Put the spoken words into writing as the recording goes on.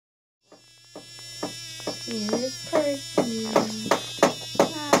Here's Percy.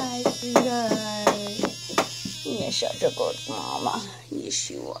 Hi, sweetheart. You're such a good mama. Yes,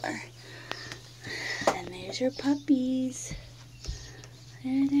 you are. And there's your puppies.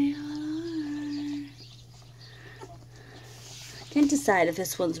 There they all are. Can't decide if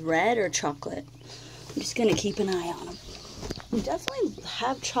this one's red or chocolate. I'm just gonna keep an eye on him. We definitely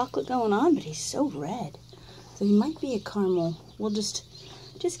have chocolate going on, but he's so red. So he might be a caramel. We'll just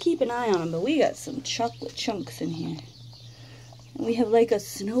keep an eye on him. But we got some chocolate chunks in here. And we have like a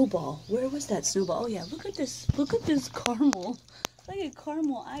snowball. Where was that snowball? Oh yeah, look at this. Look at this caramel. It's like a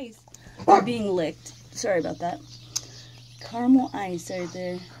caramel ice. They're being licked. Sorry about that. Caramel ice right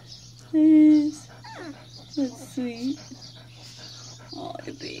there. Yes. That's sweet. Oh,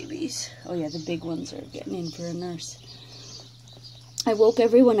 the babies. Oh yeah, the big ones are getting in for a nurse. I woke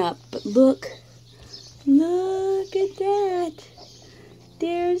everyone up, but look at that.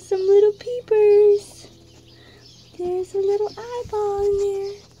 There's some little peepers. There's a little eyeball in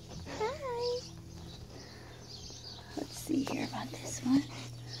there. Hi. Let's see here about this one.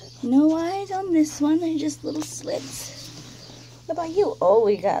 No eyes on this one. They're just little slits. What about you? Oh,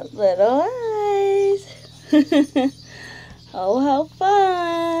 we got little eyes. Oh, how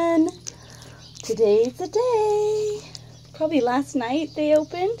fun. Today's the day. Probably last night they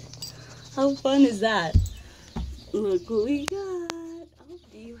opened. How fun is that? Look what we got. Oh,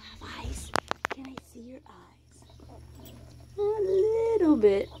 do you have eyes? Can I see your eyes? A little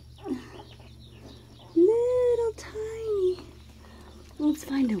bit. Little tiny. Let's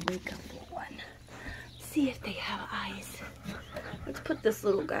find a wake-up one. See if they have eyes. Let's put this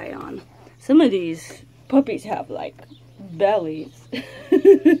little guy on. Some of these puppies have like bellies.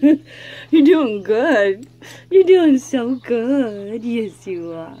 You're doing good. You're doing so good. Yes,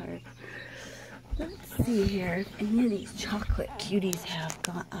 you are. Let's see here if any of these chocolate cuties have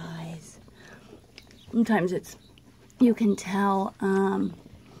got eyes. Sometimes you can tell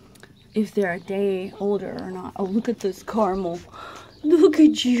if they're a day older or not. Oh, look at this caramel. Look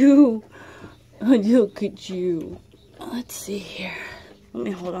at you. Look at you. Let's see here. Let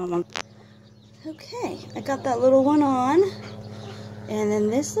me hold on one. Okay, I got that little one on. And then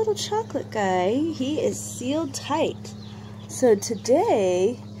this little chocolate guy, he is sealed tight. So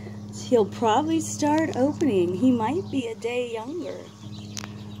today, he'll probably start opening. He might be a day younger.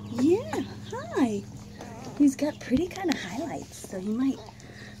 Yeah, hi. He's got pretty kind of highlights, so he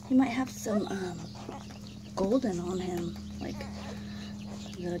might have some golden on him, like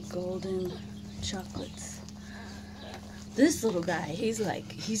the golden chocolates. This little guy, he's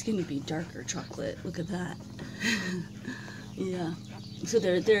gonna be darker chocolate. Look at that. Yeah. So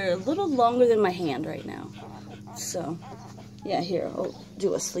they're a little longer than my hand right now. So yeah, here, I'll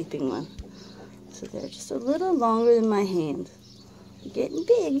do a sleeping one. So they're just a little longer than my hand. They're getting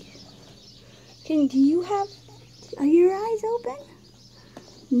big. Are your eyes open?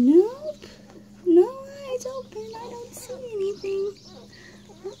 Nope. No eyes open. I don't see anything.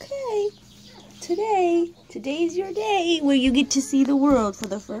 Okay. Today's your day where you get to see the world for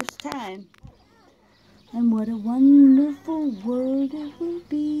the first time. And what a wonderful world it will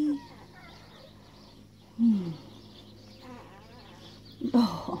be.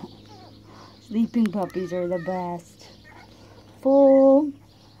 Oh, sleeping puppies are the best. Full,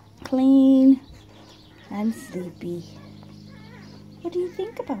 clean, and sleepy. What do you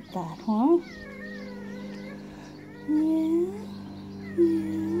think about that, huh? Yeah.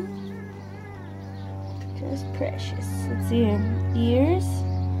 Just precious. Let's see here.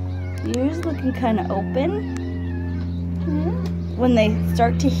 Ears looking kind of open. Yeah. When they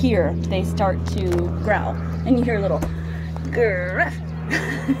start to hear, they start to growl. And you hear a little grrr.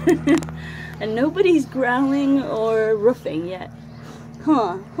 And nobody's growling or roofing yet.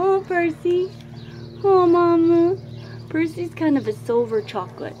 Huh, Percy? Oh, Mama. Percy's kind of a silver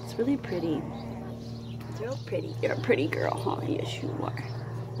chocolate. It's really pretty. It's real pretty. You're a pretty girl, huh? Yes, you are.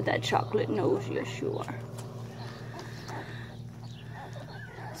 With that chocolate nose, yes, you are.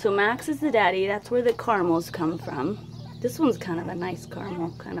 So Max is the daddy. That's where the caramels come from. This one's kind of a nice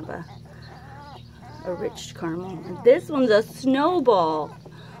caramel, kind of a rich caramel. And this one's a snowball.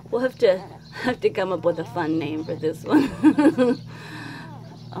 We'll have to come up with a fun name for this one.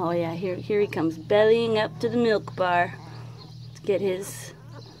 Oh yeah, here he comes bellying up to the milk bar to get his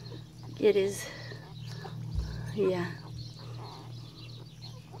yeah.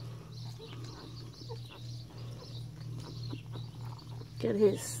 Get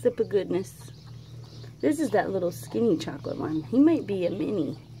his sip of goodness. This is that little skinny chocolate one. He might be a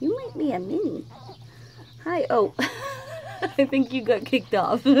mini. You might be a mini. Hi. Oh, I think you got kicked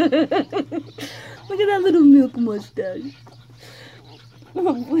off. Look at that little milk mustache.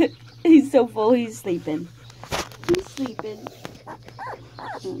 Oh, he's so full, he's sleeping. He's sleeping.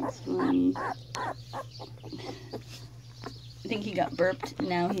 That's funny. I think he got burped.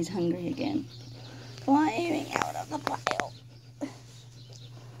 Now he's hungry again. Climbing out of the pile.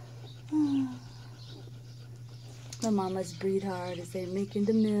 The mamas breathe hard as they're making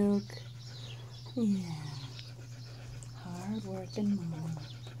the milk. Yeah. Hard working mama.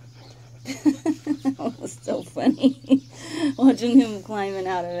 That was so funny. Watching him climbing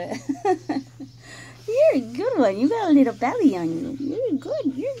out of it. You're a good one. You got a little belly on you. You're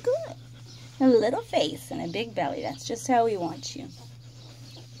good. You're good. A little face and a big belly. That's just how we want you.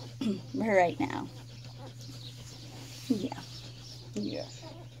 Right now. Yeah. Yeah.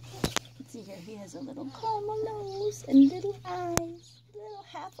 Let's see here. He has a little caramel nose and little eyes. Little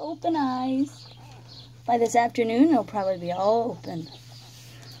half open eyes. By this afternoon, they'll probably be all open.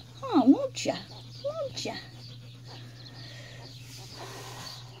 Oh, won't ya? Won't ya?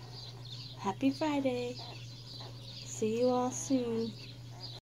 Happy Friday. See you all soon.